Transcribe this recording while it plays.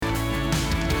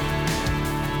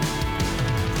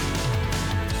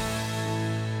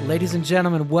Ladies and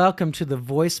gentlemen, welcome to the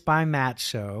Voice by Matt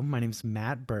show. My name is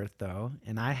Matt Bertho,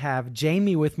 and I have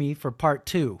Jaymie with me for part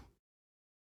two.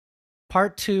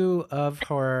 Part two of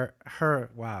her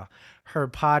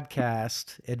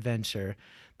podcast adventure.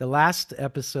 The last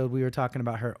episode, we were talking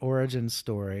about her origin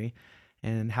story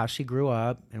and how she grew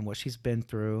up and what she's been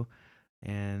through.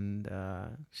 And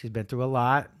she's been through a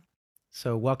lot.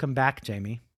 So welcome back,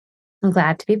 Jaymie. I'm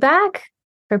glad to be back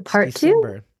for part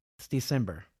two. It's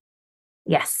December.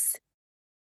 Yes.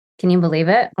 Can you believe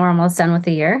it? We're almost done with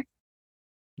the year.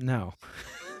 No.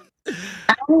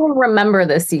 I don't even remember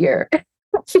this year.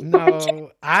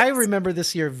 No, I remember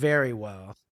this year very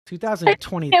well.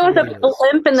 2023. It was a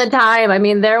blimp in the time. I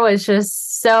mean, there was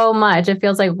just so much. It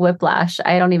feels like whiplash.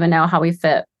 I don't even know how we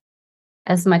fit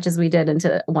as much as we did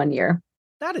into 1 year.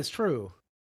 That is true.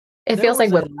 It feels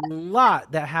like a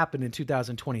lot that happened in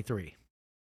 2023.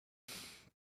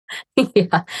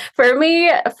 Yeah, for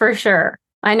me, for sure.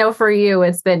 I know for you,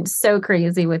 it's been so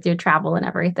crazy with your travel and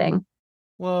everything.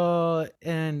 Well,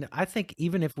 and I think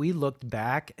even if we looked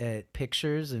back at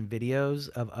pictures and videos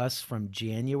of us from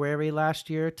January last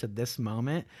year to this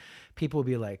moment, people would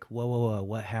be like, whoa,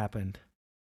 what happened?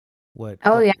 What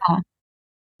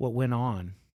went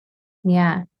on?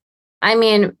 Yeah. I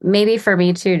mean, maybe for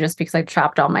me too, just because I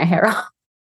chopped all my hair off.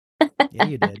 Yeah,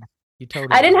 you did. You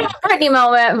totally I didn't have a Britney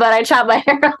moment, but I chopped my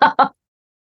hair off.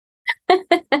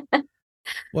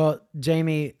 Well,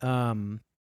 Jaymie,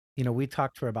 we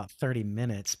talked for about 30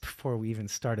 minutes before we even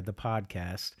started the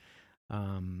podcast.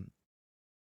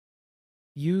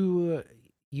 You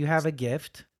have a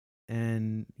gift,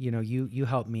 and you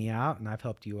helped me out, and I've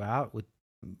helped you out with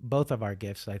both of our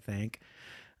gifts, I think.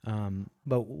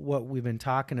 But what we've been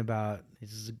talking about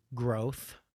is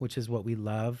growth, which is what we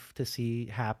love to see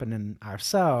happen in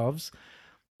ourselves,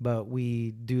 but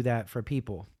we do that for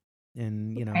people.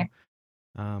 And Okay.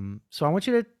 so I want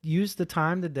you to use the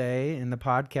time today in the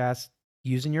podcast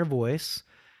using your voice,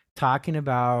 talking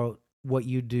about what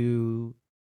you do.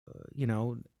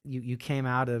 You came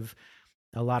out of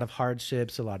a lot of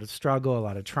hardships, a lot of struggle, a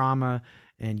lot of trauma,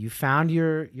 and you found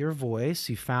your voice.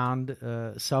 You found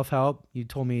self-help. You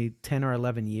told me 10 or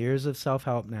 11 years of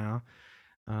self-help now.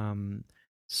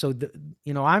 So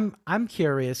I'm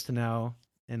curious to know,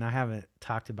 and I haven't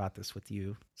talked about this with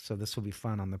you, so this will be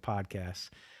fun on the podcast.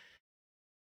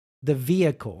 The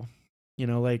vehicle,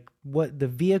 like what the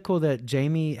vehicle that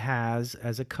Jaymie has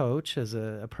as a coach, as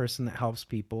a person that helps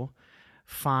people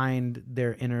find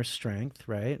their inner strength,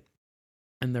 right?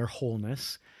 And their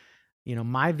wholeness.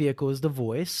 My vehicle is the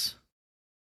voice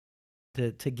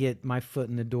to get my foot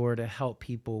in the door to help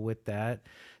people with that.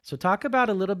 So talk about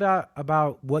a little bit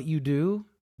about what you do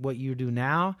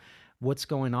now, what's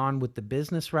going on with the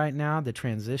business right now, the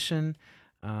transition,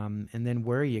 and then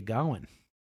where are you going?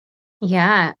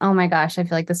 Yeah. Oh my gosh. I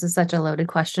feel like this is such a loaded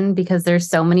question because there's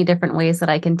so many different ways that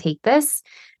I can take this.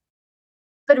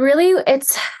 But really,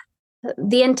 it's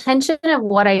the intention of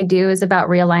what I do is about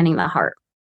realigning the heart.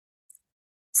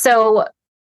 So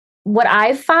what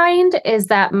I find is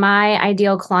that my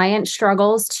ideal client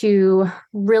struggles to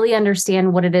really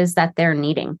understand what it is that they're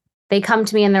needing. They come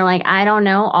to me and they're like, I don't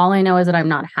know. All I know is that I'm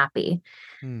not happy.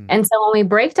 And so when we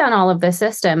break down all of the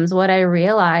systems, what I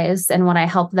realize and what I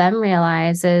help them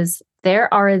realize is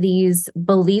there are these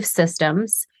belief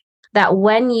systems that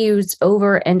when used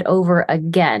over and over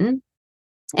again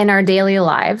in our daily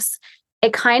lives,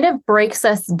 it kind of breaks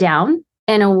us down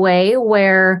in a way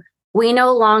where we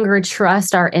no longer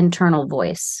trust our internal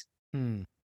voice. And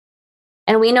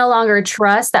we no longer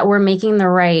trust that we're making the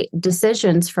right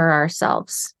decisions for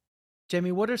ourselves.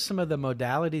 Jaymie, what are some of the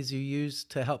modalities you use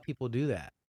to help people do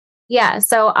that? Yeah,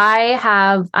 so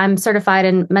I'm certified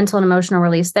in mental and emotional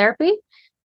release therapy,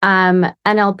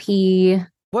 NLP.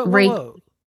 Whoa.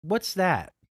 What's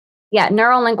that? Yeah,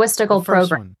 neuro-linguistical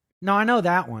program. No, I know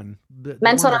that one.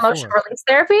 Mental and emotional release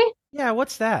therapy? Yeah,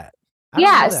 what's that?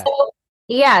 So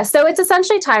it's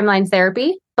essentially timeline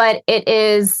therapy, but it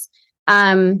is,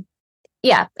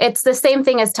 it's the same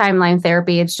thing as timeline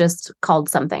therapy. It's just called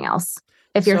something else.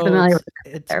 If you're familiar with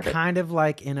it, it's kind of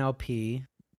like NLP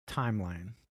timeline.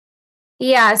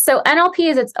 Yeah, so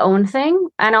NLP is its own thing.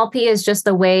 NLP is just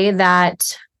the way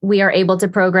that we are able to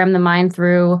program the mind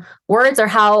through words, or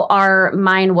how our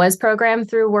mind was programmed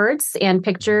through words and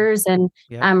pictures and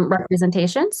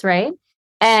representations, right?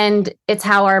 And it's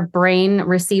how our brain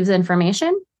receives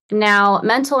information. Now,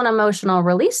 mental and emotional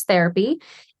release therapy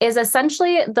is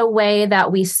essentially the way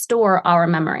that we store our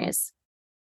memories.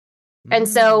 And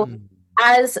so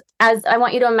as I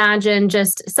want you to imagine,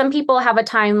 just some people have a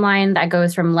timeline that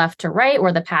goes from left to right,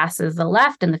 where the past is the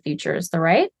left and the future is the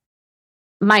right.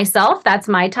 myself, that's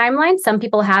my timeline. Some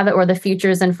people have it where the future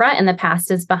is in front and the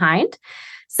past is behind.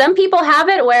 Some people have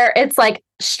it where it's like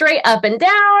straight up and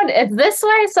down. It's this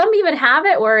way. Some even have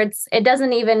it where it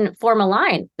doesn't even form a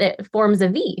line. It forms a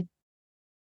V.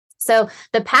 So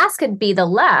the past could be the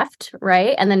left,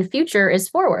 right? And then future is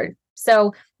forward.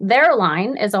 So their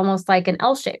line is almost like an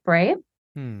L shape, right?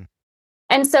 Hmm.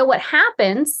 And so what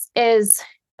happens is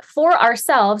for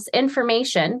ourselves,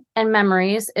 information and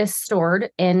memories is stored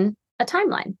in a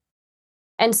timeline.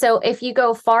 And so if you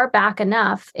go far back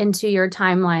enough into your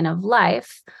timeline of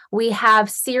life, we have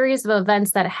series of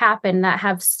events that happen that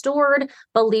have stored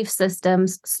belief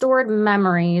systems, stored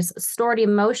memories, stored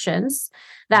emotions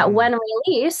that when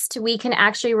released, we can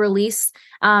actually release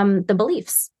the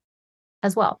beliefs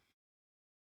as well.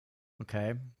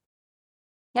 Okay.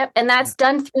 Yep. And that's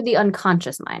done through the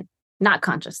unconscious mind, not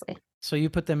consciously. So you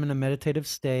put them in a meditative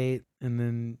state and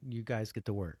then you guys get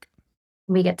to work.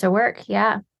 We get to work.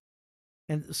 Yeah.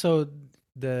 And so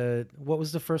what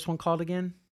was the first one called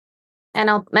again? And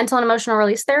mental and emotional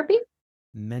release therapy.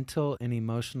 Mental and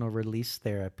emotional release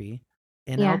therapy,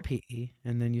 Yeah. NLP,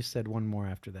 and then you said one more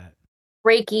after that.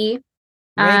 Reiki.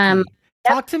 Reiki. Yep.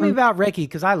 Talk to me about Reiki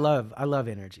because I love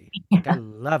energy. Like I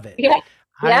love it. Yeah.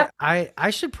 Yep. I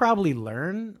should probably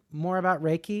learn more about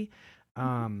Reiki.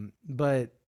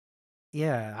 But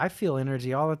yeah, I feel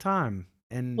energy all the time.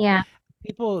 And Yeah.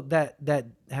 people that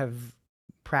have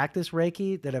practiced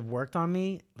Reiki that have worked on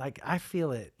me, like I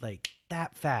feel it like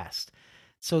that fast.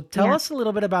 So tell Yeah. us a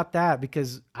little bit about that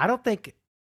because I don't think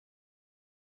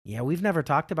we've never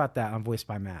talked about that on Voice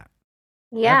by Matt.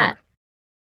 Yeah. Ever.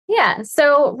 Yeah.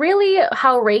 So really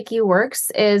how Reiki works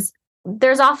is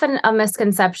there's often a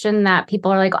misconception that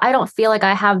people are like, I don't feel like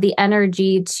I have the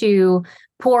energy to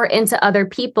pour into other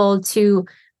people to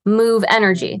move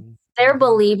energy. They're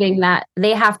believing that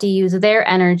they have to use their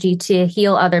energy to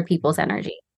heal other people's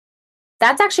energy.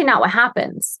 That's actually not what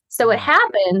happens. So what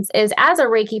happens is as a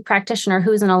Reiki practitioner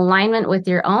who's in alignment with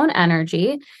your own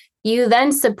energy, you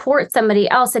then support somebody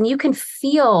else and you can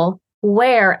feel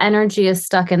where energy is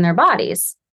stuck in their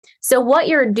bodies. So what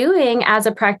you're doing as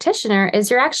a practitioner is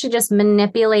you're actually just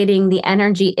manipulating the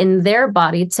energy in their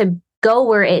body to go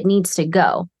where it needs to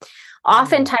go.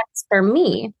 Oftentimes for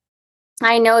me,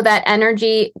 I know that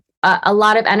energy, a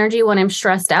lot of energy when I'm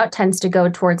stressed out tends to go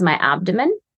towards my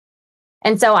abdomen.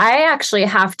 And so I actually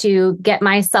have to get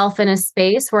myself in a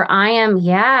space where I am,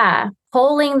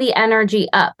 pulling the energy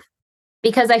up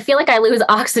because I feel like I lose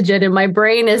oxygen and my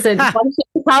brain isn't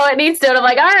functioning how it needs to. And I'm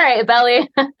like, all right, belly,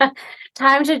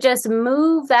 time to just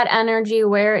move that energy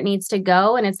where it needs to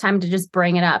go. And it's time to just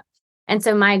bring it up. And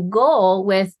so my goal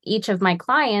with each of my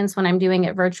clients when I'm doing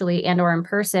it virtually and or in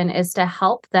person is to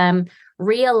help them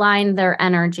realign their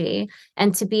energy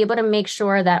and to be able to make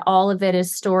sure that all of it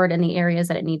is stored in the areas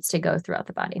that it needs to go throughout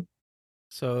the body.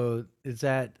 So is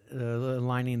that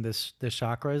aligning the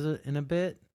chakras in a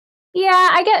bit? Yeah,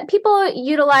 I get people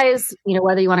utilize,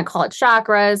 whether you want to call it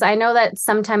chakras. I know that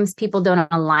sometimes people don't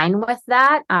align with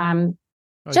that.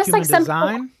 Just like Human some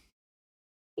people,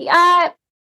 design?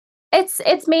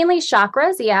 it's mainly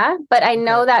chakras, yeah. But I Okay.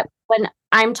 know that when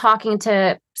I'm talking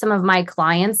to some of my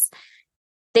clients,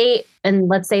 and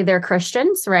let's say they're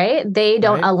Christians, right? They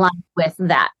don't Right. align with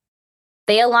that.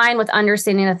 They align with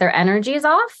understanding that their energy is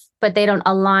off, but they don't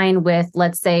align with,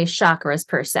 let's say, chakras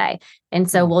per se.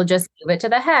 And so we'll just move it to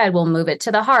the head, we'll move it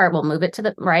to the heart, we'll move it to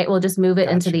the right, we'll just move it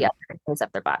into the Gotcha. other areas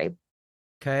of their body.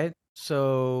 Okay.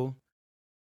 So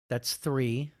that's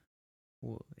 3.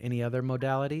 Any other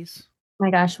modalities? Oh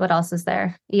my gosh, what else is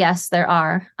there? Yes, there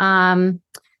are.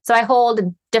 So I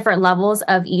hold different levels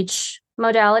of each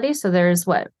modality. So there's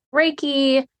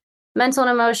Reiki, mental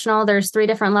and emotional. There's 3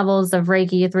 different levels of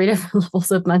Reiki, 3 different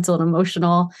levels of mental and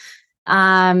emotional.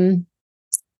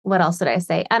 What else did I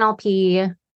say?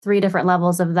 NLP, 3 different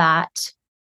levels of that.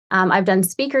 I've done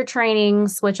speaker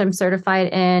trainings, which I'm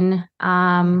certified in.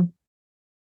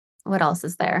 What else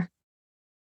is there?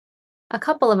 A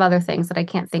couple of other things that I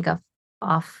can't think of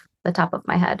off the top of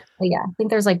my head. But yeah, I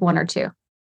think there's like 1 or 2.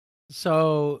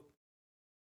 So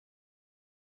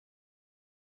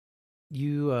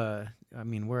you I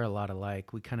mean, we're a lot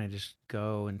alike. We kind of just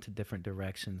go into different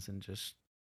directions and just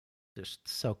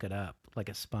soak it up like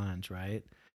a sponge, right?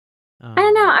 I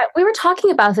don't know. We were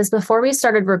talking about this before we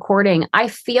started recording. I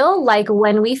feel like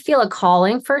when we feel a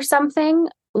calling for something,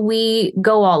 we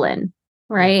go all in,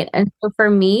 right? And so for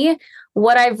me,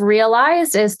 what I've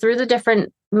realized is through the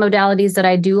different modalities that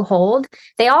I do hold,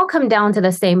 they all come down to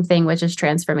the same thing, which is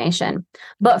transformation.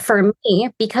 But for me,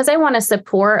 because I want to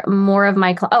support more of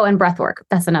my, and breath work,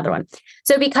 that's another one.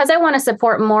 So because I want to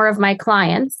support more of my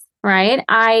clients, right?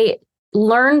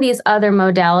 learn these other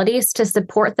modalities to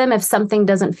support them if something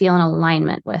doesn't feel in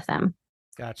alignment with them.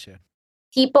 Gotcha.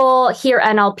 People hear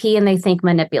NLP and they think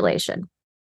manipulation,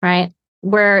 right?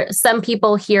 Where some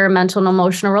people hear mental and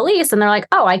emotional release and they're like,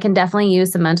 oh, I can definitely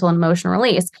use the mental and emotional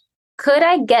release. Could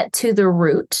I get to the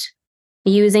root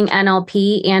using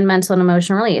NLP and mental and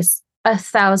emotional release?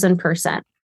 1,000%.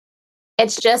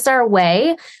 It's just our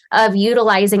way of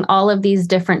utilizing all of these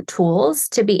different tools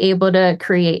to be able to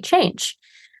create change.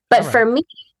 All But for right. me,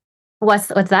 what's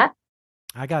that?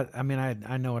 I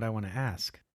know what I want to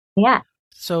ask. Yeah.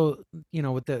 So,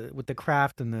 with the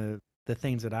craft and the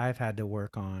things that I've had to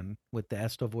work on with the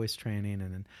Esto voice training,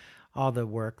 and then all the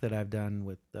work that I've done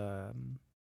with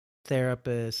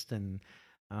therapists and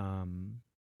um,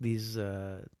 these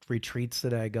retreats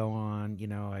that I go on,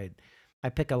 I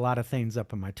pick a lot of things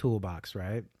up in my toolbox,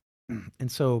 right?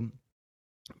 And so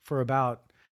for about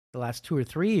the last 2 or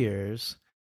 3 years,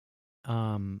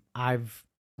 I've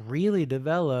really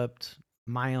developed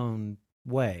my own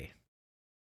way.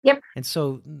 Yep. And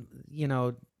so,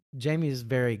 Jaymie is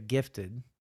very gifted,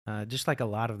 just like a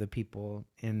lot of the people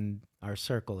in our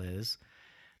circle is.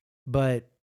 But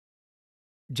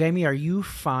Jaymie, are you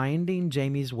finding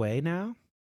Jamie's way now?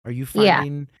 Are you Yeah.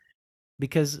 finding,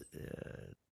 because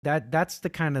that's the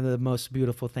kind of the most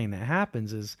beautiful thing that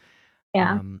happens is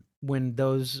Yeah. when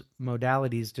those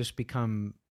modalities just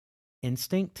become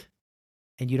instinct,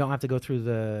 and you don't have to go through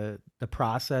the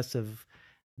process of,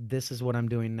 this is what I'm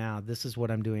doing now, this is what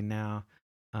I'm doing now.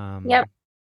 Yep.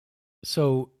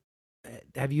 So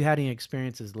have you had any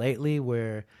experiences lately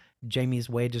where Jamie's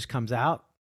way just comes out?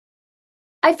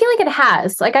 I feel like it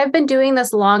has. Like I've been doing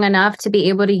this long enough to be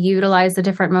able to utilize the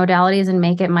different modalities and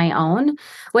make it my own,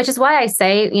 which is why I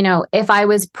say, if I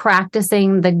was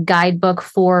practicing the guidebook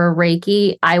for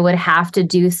Reiki, I would have to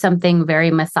do something very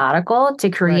methodical to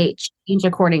Right. create change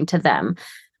according to them.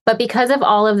 But because of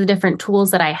all of the different tools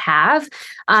that I have,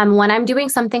 when I'm doing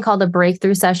something called a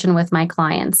breakthrough session with my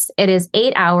clients, it is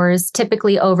 8 hours,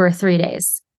 typically over 3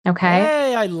 days. Okay.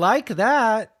 Hey, I like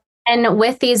that. And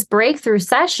with these breakthrough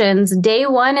sessions, day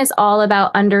one is all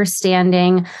about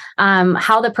understanding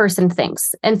how the person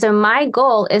thinks. And so my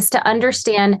goal is to Mhm.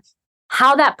 understand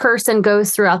how that person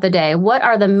goes throughout the day. What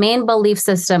are the main belief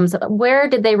systems? Where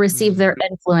did they receive Mm. their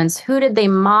influence? Who did they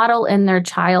model in their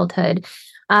childhood?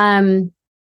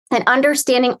 And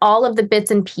understanding all of the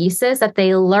bits and pieces that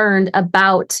they learned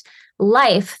about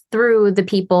life through the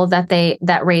people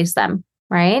that raised them,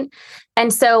 right?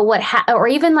 And so or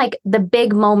even like the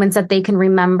big moments that they can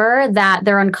remember that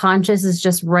their unconscious is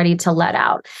just ready to let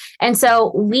out. And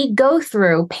so we go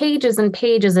through pages and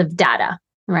pages of data,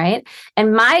 right?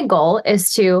 And my goal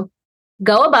is to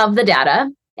go above the data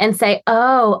and say,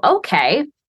 oh, okay,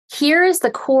 here's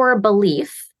the core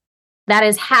belief that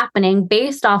is happening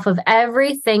based off of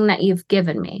everything that you've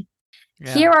given me.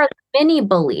 Yeah. Here are the mini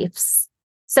beliefs.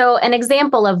 So, an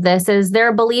example of this is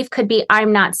their belief could be,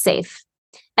 I'm not safe.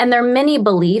 And their mini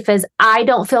belief is, I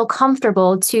don't feel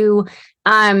comfortable to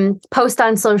post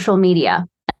on social media.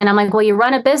 And I'm like, well, you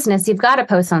run a business, you've got to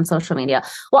post on social media.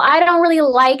 Well, I don't really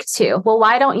like to. Well,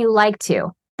 why don't you like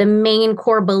to? The main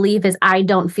core belief is, I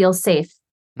don't feel safe,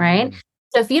 right? Mm.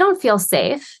 So, if you don't feel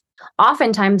safe,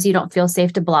 oftentimes you don't feel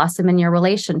safe to blossom in your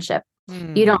relationship.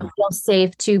 You don't Mm. feel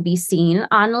safe to be seen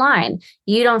online.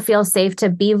 You don't feel safe to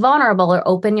be vulnerable or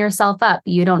open yourself up.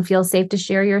 You don't feel safe to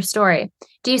share your story.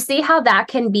 Do you see how that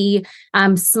can be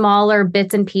smaller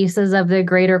bits and pieces of the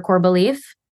greater core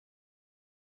belief?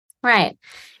 Right.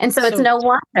 And so it's So no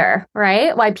wonder,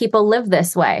 right, why people live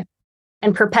this way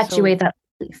and so perpetuate that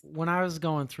belief. when I was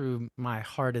going through my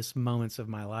hardest moments of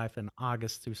my life in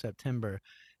August through September,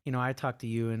 I talked to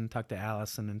you and talked to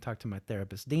Allison and talked to my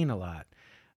therapist Dean a lot.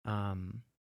 Um,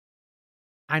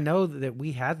 I know that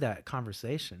we had that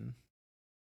conversation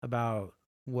about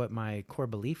what my core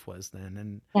belief was then,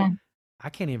 and Yeah.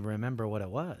 I can't even remember what it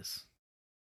was.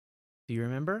 Do you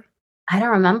remember? I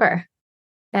don't remember.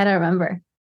 I don't remember.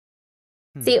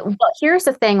 Hmm. See, but here's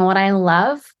the thing. What I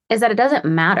love is that it doesn't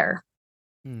matter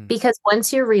Hmm. because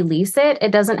once you release it,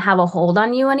 it doesn't have a hold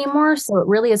on you anymore. So it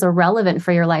really is irrelevant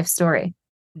for your life story.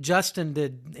 Justin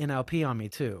did NLP on me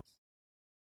too.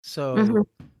 Mhm. So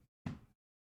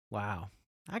wow.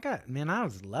 I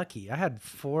was lucky. I had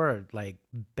four like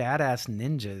badass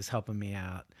ninjas helping me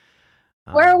out.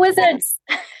 We're Um, wizards.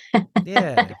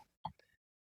 yeah.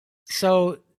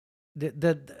 So the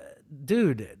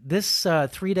dude, this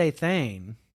 3 day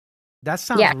thing, that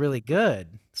sounds Yeah. really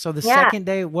good. So the Yeah. second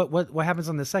day, what happens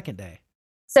on the second day?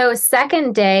 So,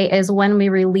 second day is when we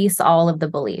release all of the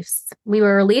beliefs. We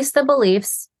will release the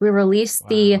beliefs. We release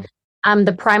Wow.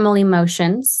 the primal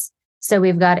emotions. So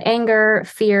we've got anger,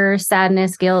 fear,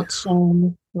 sadness, guilt,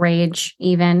 shame, rage,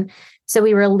 even. So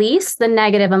we release the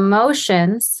negative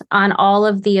emotions on all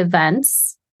of the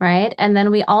events, right? And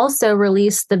then we also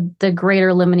release the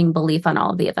greater limiting belief on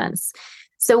all of the events.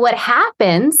 So what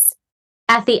happens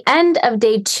at the end of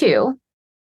day 2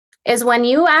 is when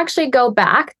you actually go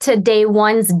back to day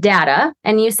 1's data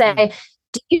and you say,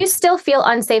 do you still feel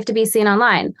unsafe to be seen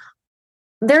online?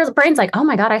 Their brain's like, oh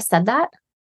my God, I said that.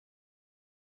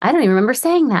 I don't even remember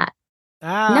saying that.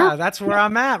 No, That's where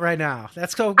I'm at right now.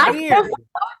 That's so I feel weird.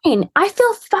 fine. I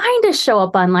feel fine to show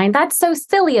up online. That's so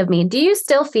silly of me. Do you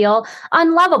still feel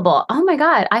unlovable? Oh my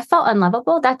God, I felt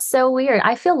unlovable. That's so weird.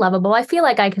 I feel lovable. I feel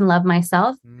like I can love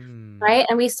myself. Mm, Right.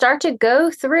 And we start to go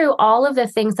through all of the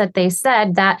things that they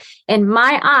said that in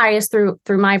my eyes, through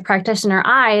my practitioner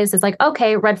eyes, is like,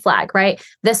 okay, red flag, right?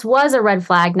 This was a red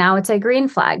flag. Now it's a green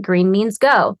flag. Green means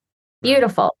go. right.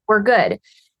 Beautiful. We're good.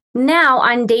 Now,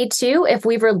 on day 2, if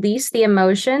we've released the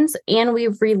emotions and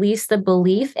we've released the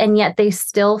belief, and yet they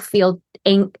still feel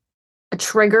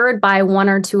triggered by 1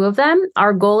 or 2 of them,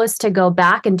 our goal is to go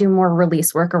back and do more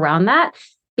release work around that,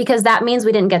 because that means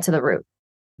we didn't get to the root.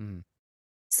 Mm,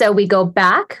 So we go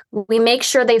back, we make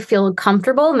sure they feel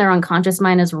comfortable and their unconscious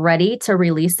mind is ready to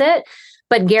release it.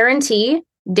 But guarantee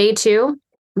day 2,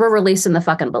 we're releasing the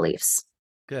fucking beliefs.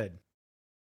 good.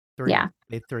 Yeah.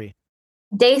 Day 3.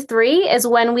 Day 3 is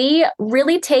when we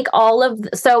really take all of,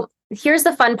 so here's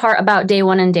the fun part about day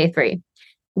 1 and day 3.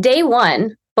 Day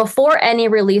 1, before any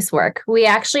release work, we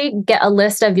actually get a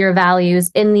list of your values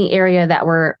in the area that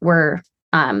we're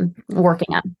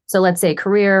working on. So let's say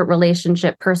career,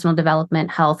 relationship, personal development,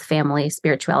 health, family,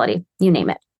 spirituality, you name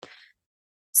it.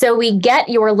 So we get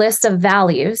your list of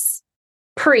values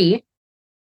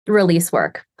pre-release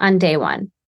work on day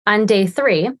 1. On day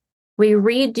 3, we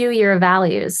redo your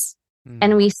values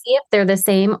and we see if they're the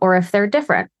same or if they're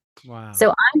different. Wow. So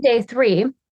on day 3,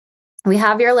 we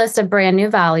have your list of brand new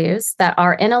values that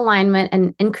are in alignment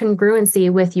and in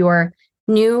congruency with your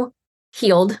new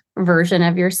healed version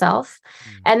of yourself.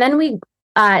 And then we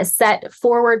set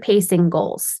forward pacing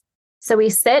goals. So we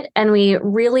sit and we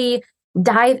really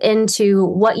dive into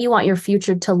what you want your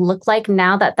future to look like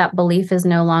now that that belief is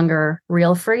no longer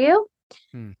real for you.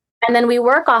 And then we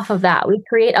work off of that. We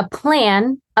create a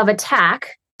plan of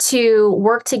attack to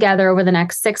work together over the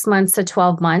next 6 months to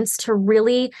 12 months to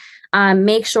really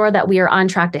make sure that we are on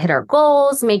track to hit our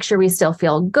goals, make sure we still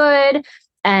feel good,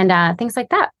 and things like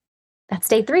that. That's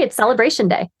day 3. It's celebration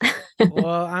day.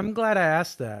 Well, I'm glad I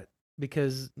asked that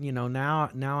because, now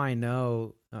I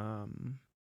know,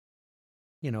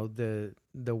 the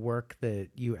work that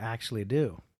you actually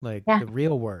do, like Yeah. the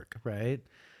real work, right?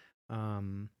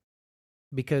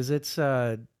 Because it's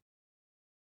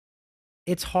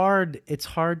hard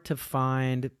to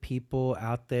find people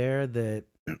out there that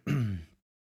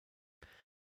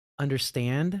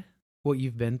understand what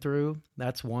you've been through.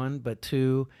 That's one, but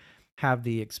 2, have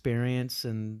the experience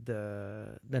and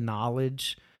the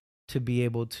knowledge to be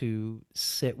able to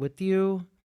sit with you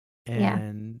Yeah.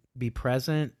 and be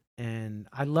present. And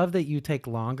I love that you take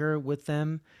longer with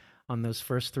them on those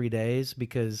first 3 days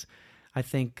because I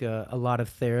think a lot of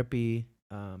therapy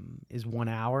is 1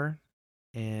 hour,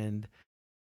 and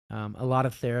a lot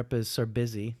of therapists are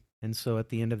busy, and so at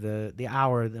the end of the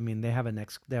hour, I mean, they have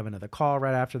another call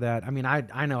right after that. I mean,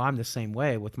 I know I'm the same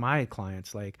way with my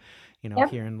clients. Like,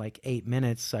 Yep. here in like 8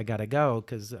 minutes, I gotta go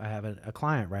because I have a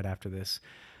client right after this.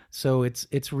 So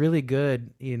it's really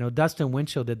good. Dustin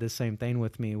Winchell did the same thing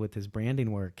with me with his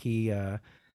branding work. He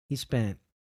spent,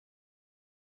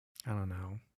 I don't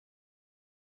know,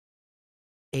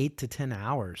 8 to 10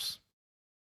 hours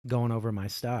going over my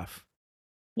stuff.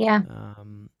 Yeah.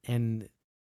 And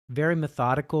very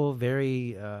methodical,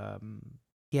 very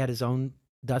he had his own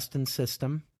Dustin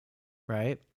system,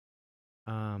 right?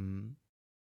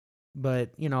 But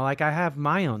like I have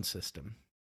my own system,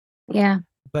 Yeah.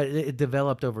 but it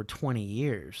developed over 20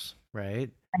 years,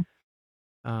 right?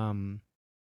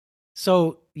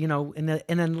 So in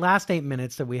the last 8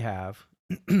 minutes that we have,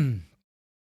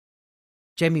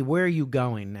 Jaymie, where are you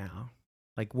going now?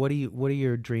 Like, what are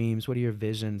your dreams? What are your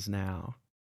visions now?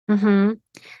 Mm-hmm.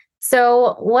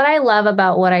 So what I love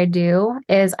about what I do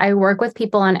is I work with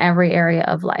people on every area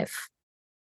of life.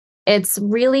 It's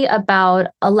really about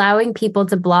allowing people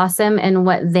to blossom in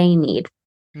what they need.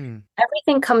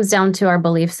 Everything comes down to our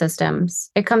belief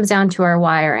systems. It comes down to our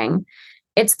wiring.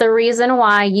 It's the reason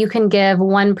why you can give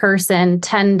one person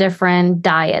 10 different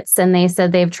diets and they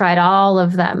said they've tried all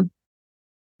of them,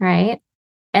 right?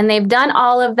 And they've done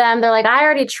all of them. They're like, I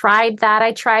already tried that.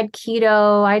 I tried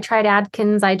keto. I tried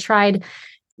Atkins. I tried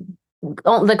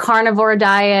the carnivore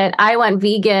diet. I went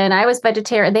vegan. I was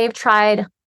vegetarian. They've tried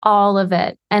all of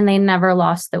it and they never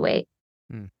lost the weight.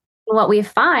 Mm. What we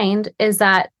find is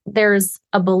that there's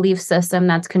a belief system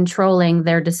that's controlling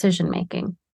their decision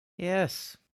making.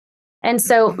 Yes. And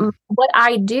so, what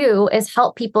I do is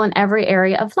help people in every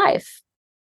area of life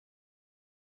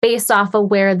based off of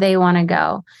where they want to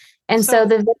go. And so,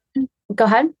 So go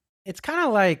ahead. it's kind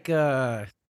of like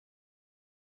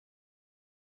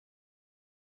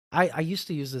I used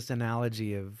to use this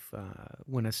analogy of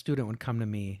when a student would come to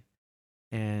me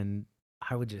and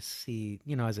I would just see,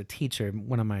 as a teacher,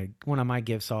 one of my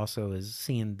gifts also is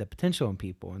seeing the potential in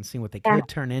people and seeing what they Yeah. could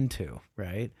turn into,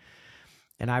 right?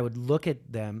 And I would look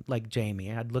at them like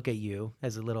Jaymie. I'd look at you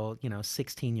as a little,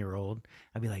 16-year-old.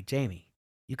 I'd be like, Jaymie,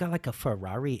 you got like a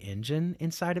Ferrari engine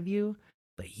inside of you,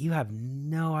 but you have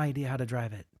no idea how to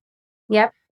drive it.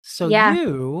 Yep. So Yeah.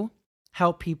 you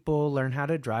help people learn how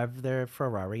to drive their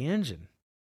Ferrari engine.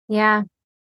 Yeah.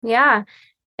 Yeah.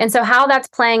 And so, how that's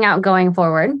playing out going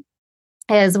forward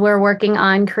is we're working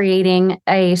on creating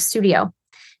a studio.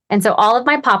 And so, all of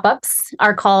my pop ups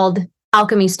are called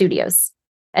Alchemy Studios.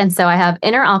 And so, I have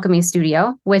Inner Alchemy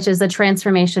Studio, which is the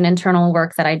transformation internal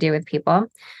work that I do with people.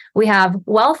 We have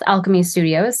Wealth Alchemy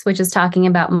Studios, which is talking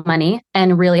about money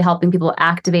and really helping people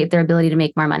activate their ability to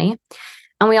make more money.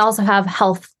 And we also have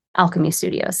Health Alchemy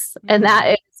Studios. And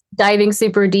that is diving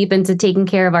super deep into taking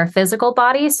care of our physical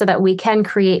body so that we can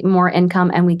create more income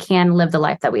and we can live the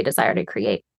life that we desire to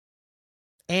create.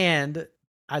 And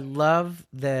I love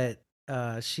that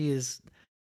she's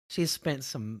spent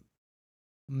some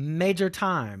major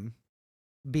time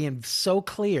being so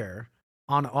clear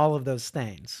on all of those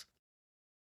things.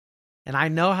 And I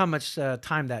know how much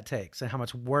time that takes and how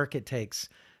much work it takes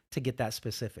to get that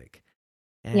specific.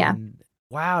 Yeah. And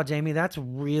wow, Jaymie, that's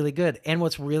really good. And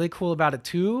what's really cool about it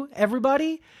too,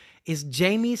 everybody, is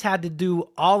Jamie's had to do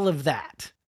all of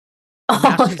that. And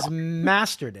now she's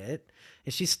mastered it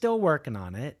and she's still working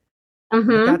on it. But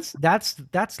Mm-hmm.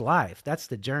 that's life. That's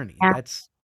the journey. Yeah. That's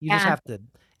you just Yeah. have to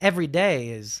every day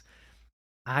is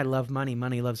I love money,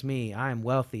 money loves me. I am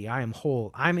wealthy. I am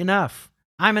whole. I'm enough.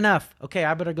 I'm enough. Okay,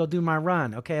 I better go do my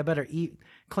run. Okay, I better eat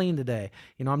clean today.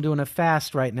 I'm doing a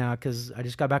fast right now cuz I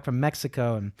just got back from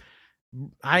Mexico and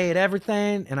I ate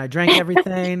everything and I drank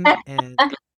everything and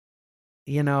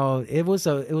it was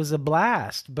a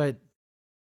blast, but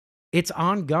it's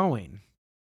ongoing.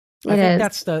 It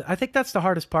is. I think that's the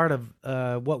hardest part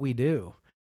of what we do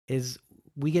is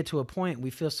we get to a point we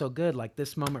feel so good like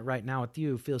this moment right now with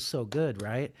you feels so good,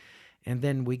 right? And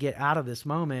then we get out of this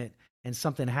moment and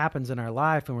something happens in our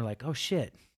life and we're like, "Oh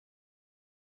shit.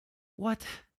 What?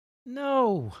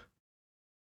 No."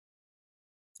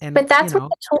 And, But that's where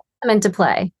the tools come into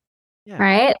play, yeah.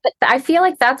 right? But I feel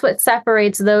like that's what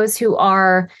separates those who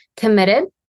are committed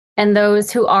and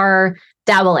those who are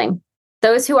dabbling.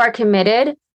 Those who are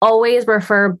committed always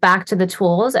refer back to the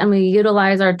tools and we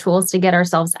utilize our tools to get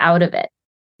ourselves out of it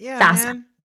Yeah, faster. man.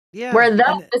 Yeah, Where and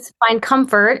those find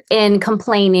comfort in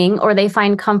complaining or they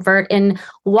find comfort in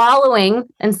wallowing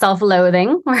in self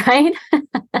loathing, right?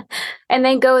 And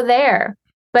they go there.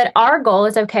 But our goal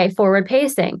is okay, forward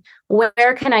pacing.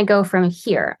 Where can I go from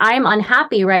here? I'm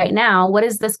unhappy right now. What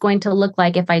is this going to look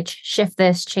like if I shift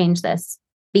this, change this,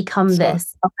 become so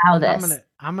this, allow I'm this? gonna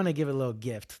I'm gonna give a little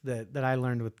gift that I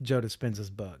learned with Joe Dispenza's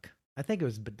book. I think it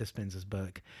was Dispenza's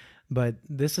book, but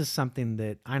this is something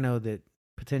that I know that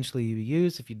potentially you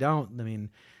use. If you don't, I mean,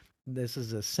 this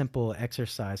is a simple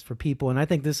exercise for people, and I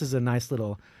think this is a nice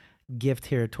little gift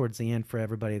here towards the end for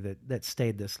everybody that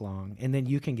stayed this long, and then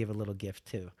you can give a little gift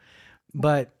too.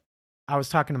 But I was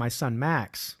talking to my son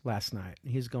Max last night.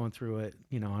 He's going through it.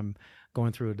 I'm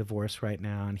going through a divorce right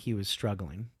now, and he was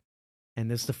struggling and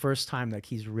this is the first time that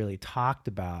he's really talked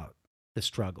about the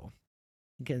struggle.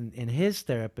 Again, and his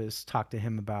therapist talked to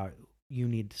him about you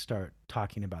need to start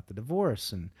talking about the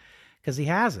divorce, and because he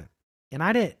hasn't, and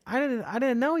I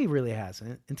didn't know he really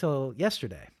hasn't until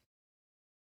yesterday,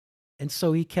 and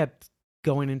so he kept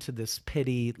going into this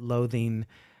pity, loathing.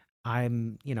 I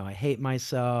hate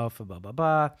myself, blah blah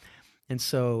blah, and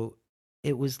so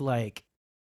it was like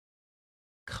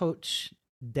Coach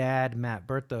Dad Matt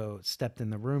Bertho stepped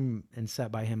in the room and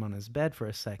sat by him on his bed for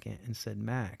a second and said,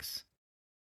 Max,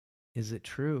 is it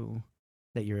true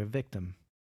that you're a victim?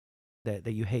 That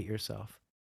you hate yourself?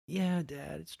 Yeah,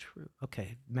 Dad, it's true.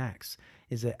 Okay, Max,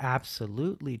 is it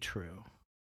absolutely true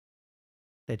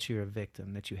that you're a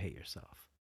victim, that you hate yourself?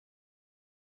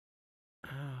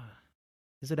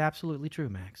 Is it absolutely true,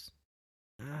 Max?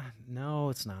 No,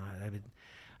 it's not.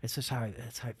 It's just how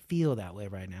I feel that way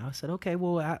right now. I said, okay,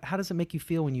 well, how does it make you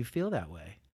feel when you feel that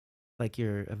way? Like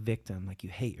you're a victim, like you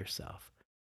hate yourself.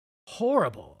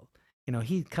 horrible.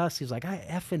 He cussed. He was like, I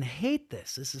effing hate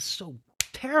this. This is so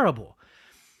terrible.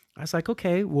 I was like,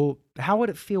 okay, well, how would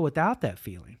it feel without that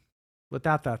feeling,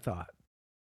 without that thought?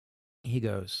 He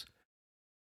goes,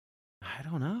 I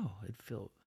don't know. It'd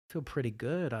feel pretty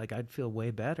good. Like I'd feel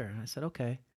way better. And I said,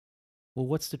 okay, well,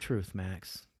 what's the truth,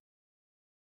 Max?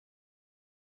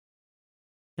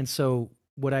 And so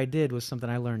what I did was something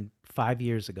I learned 5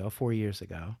 years ago, 4 years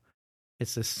ago.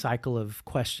 It's this cycle of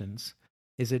questions.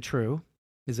 Is it true?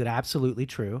 Is it absolutely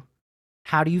true?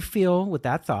 How do you feel with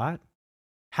that thought?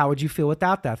 How would you feel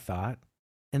without that thought?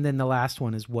 And then the last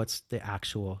one is, what's the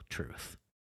actual truth?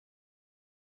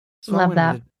 So Love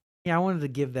that. I wanted to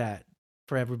give that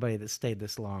for everybody that stayed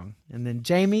this long. And then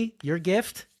Jaymie, your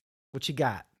gift, what you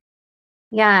got?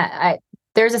 Yeah,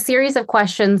 there's a series of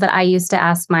questions that I used to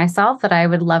ask myself that I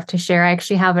would love to share. I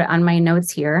actually have it on my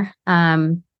notes here.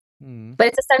 Hmm. But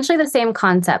it's essentially the same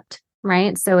concept,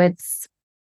 right? So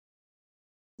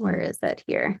where is it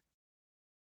here?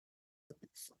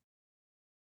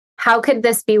 How could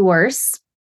this be worse?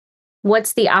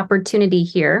 What's the opportunity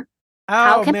here?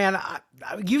 How Oh can man,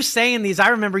 you saying these? I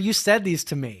remember you said these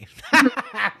to me.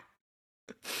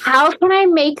 how can I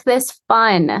make this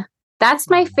fun? That's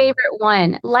my Hmm. favorite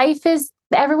one.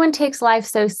 Everyone takes life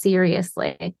so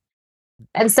seriously.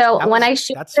 And so when I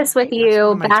shared That's this with one of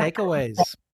you my back,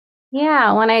 takeaways.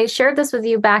 yeah, when I shared this with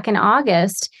you back in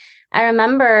August, I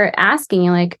remember asking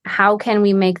you, like, how can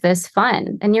we make this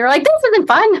fun? And you're like, this isn't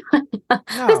fun. This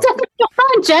No, doesn't feel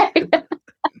fun, Jay.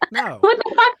 no. What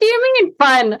the fuck do you mean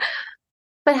fun?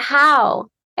 But how?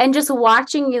 And just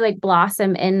watching you like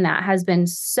blossom in that has been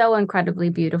so incredibly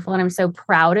beautiful. And I'm so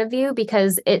proud of you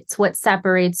because it's what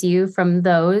separates you from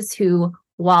those who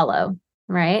wallow,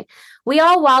 right? We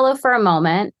all wallow for a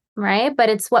moment, right? But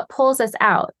it's what pulls us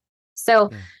out.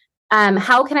 So, Yeah.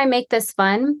 how can I make this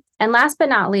fun? And last but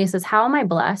not least is how am I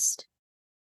blessed?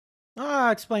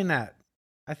 Explain that.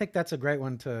 I think that's a great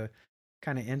one to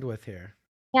kind of end with here.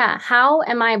 Yeah, how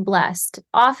am I blessed?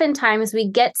 Oftentimes we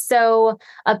get so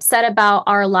upset about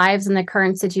our lives and the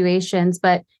current situations,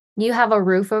 but you have a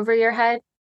roof over your head?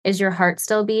 Is your heart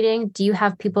still beating? Do you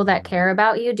have people that Mm, care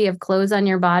about you? Do you have clothes on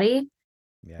your body?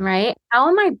 yeah. Right? How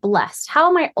am I blessed? How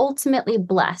am I ultimately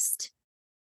blessed?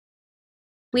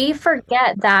 We I love it.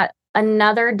 forget that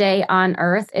another day on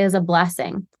earth is a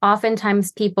blessing.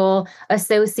 Oftentimes people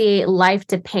associate life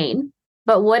to pain,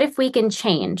 but what if we can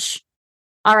change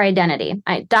our identity?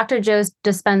 Dr. Joe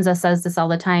Dispenza says this all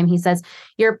the time. He says,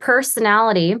 your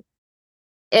personality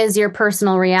is your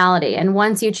personal reality. And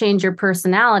once you change your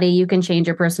personality, you can change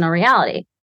your personal reality,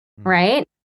 Mm, right?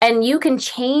 And you can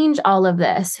change all of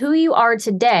this. Who you are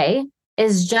today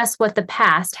is just what the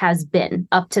past has been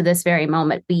up to this very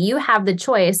moment. But you have the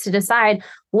choice to decide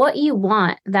what you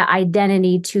want that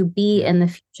identity to be yep. in the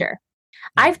future. Yep.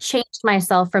 I've changed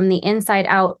myself from the inside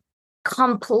out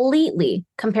completely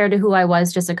compared to who I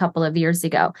was just a couple of years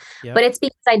ago. But Yep. it's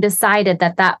because I decided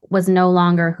that that was no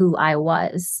longer who I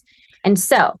was. And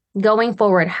so going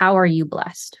forward, how are you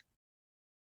blessed?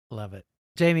 Love it.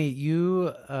 Jaymie,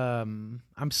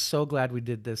 I'm so glad we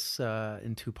did this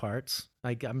in two parts.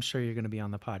 Like, I'm sure you're going to be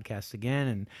on the podcast again,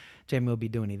 and Jaymie will be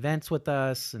doing events with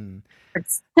us. And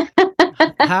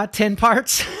 10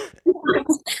 parts?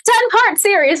 10-part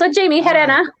series with Jaymie All right.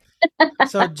 Gerena.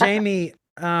 So, Jaymie,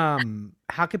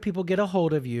 how can people get a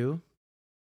hold of you?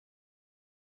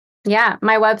 Yeah,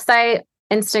 my website,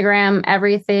 Instagram,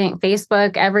 everything,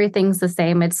 Facebook, everything's the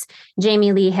same. It's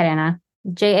Jaymie Lee Gerena.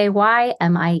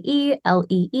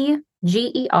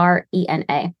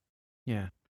 JaymieLeeGerena. Yeah.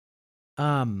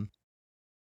 Um,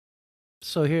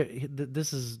 so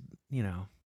this is,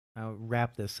 I'll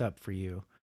wrap this up for you.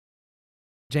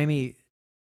 Jaymie,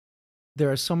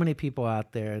 there are so many people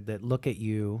out there that look at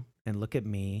you and look at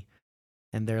me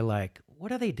and they're like,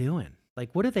 what are they doing?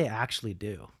 Like, what do they actually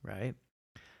do? Right.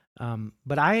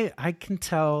 But I can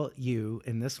tell you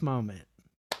in this moment,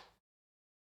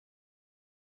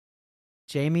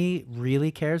 Jaymie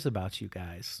really cares about you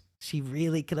guys. She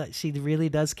really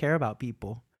does care about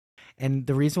people. And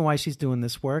the reason why she's doing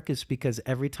this work is because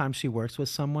every time she works with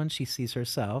someone, she sees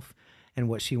herself and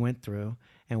what she went through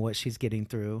and what she's getting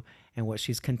through and what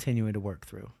she's continuing to work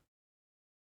through.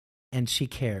 And she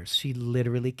cares. She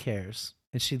literally cares.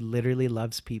 And she literally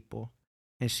loves people.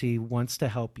 And she wants to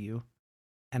help you.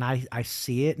 And I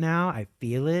see it now. I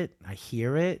feel it. I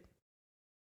hear it.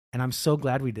 And I'm so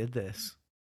glad we did this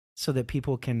so that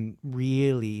people can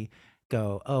really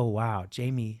go, oh, wow,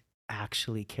 Jaymie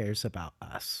actually cares about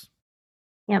us.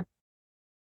 Yep.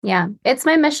 Yeah. It's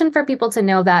my mission for people to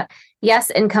know that, yes,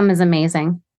 income is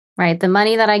amazing. right? The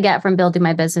money that I get from building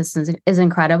my business is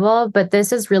incredible, but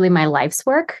this is really my life's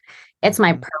work. It's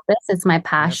my Mhm. purpose, it's my Yep.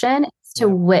 passion. It's to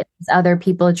Yep. witness other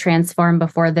people transform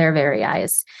before their very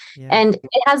eyes. Yeah. And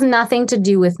it has nothing to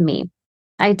do with me.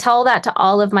 I tell that to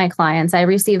all of my clients. I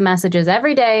receive messages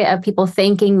every day of people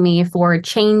thanking me for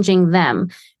changing them.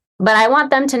 But I want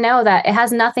them to know that it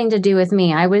has nothing to do with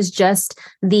me. I was just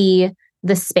the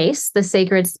space, the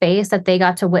sacred space that they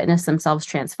got to witness themselves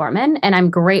transform in. And I'm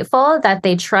grateful that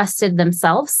they trusted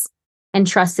themselves and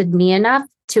trusted me enough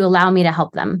to allow me to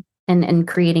help them in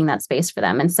creating that space for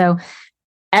them. And so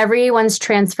everyone's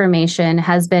transformation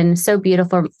has been so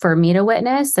beautiful for me to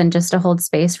witness and just to hold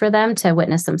space for them to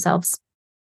witness themselves.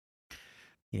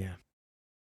 Yeah.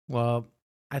 Well,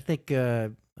 I think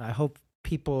I hope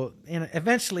people, and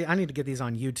eventually I need to get these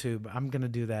on YouTube. I'm going to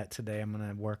do that today. I'm going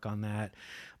to work on that.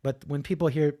 But when people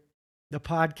hear the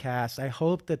podcast, I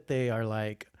hope that they are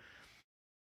like,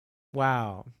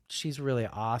 wow, she's really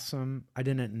awesome. I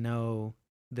didn't know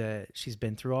that she's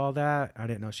been through all that. I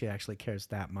didn't know she actually cares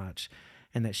that much,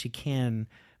 and that she can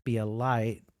be a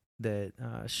light that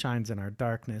shines in our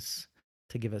darkness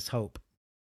to give us hope.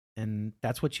 And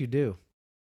that's what you do.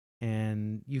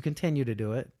 And you continue to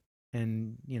do it.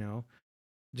 And,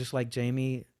 just like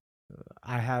Jaymie,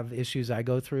 I have issues I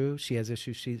go through. She has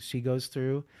issues she goes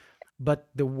through. But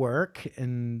the work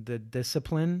and the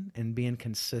discipline and being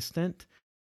consistent,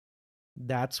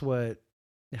 that's what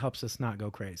helps us not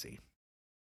go crazy.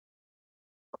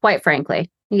 Quite frankly.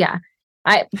 Yeah.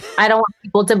 I I don't want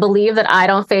people to believe that I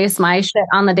don't face my shit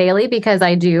on the daily, because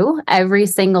I do. Every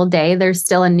single day there's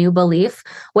still a new belief.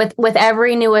 With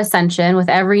every new ascension, with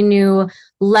every new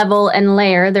level and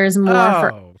layer, there's more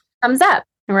for Oh, comes up,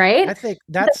 right? I think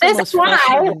But that's the this is most why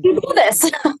frustrating. we do this. So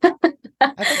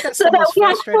I think that's the that most we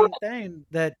have frustrating thing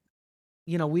that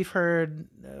we've heard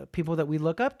people that we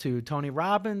look up to, Tony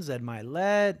Robbins, Ed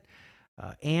Milet,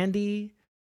 Andy.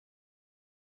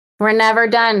 we're never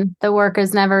done. The work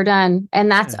is never done.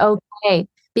 And that's Yeah, okay.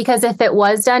 Because if it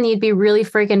was done, you'd be really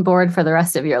freaking bored for the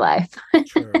rest of your life.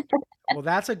 true. Well,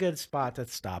 that's a good spot to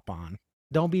stop on.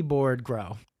 Don't be bored,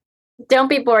 grow. Don't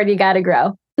be bored. You got to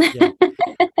grow. Yep.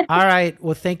 All right.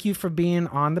 Well, thank you for being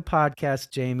on the podcast,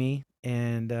 Jaymie.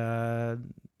 And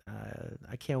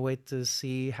I can't wait to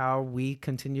see how we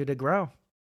continue to grow.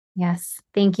 Yes.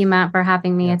 Thank you, Matt, for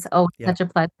having me. Yep. It's always Yep. such a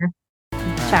pleasure. All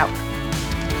right. Ciao.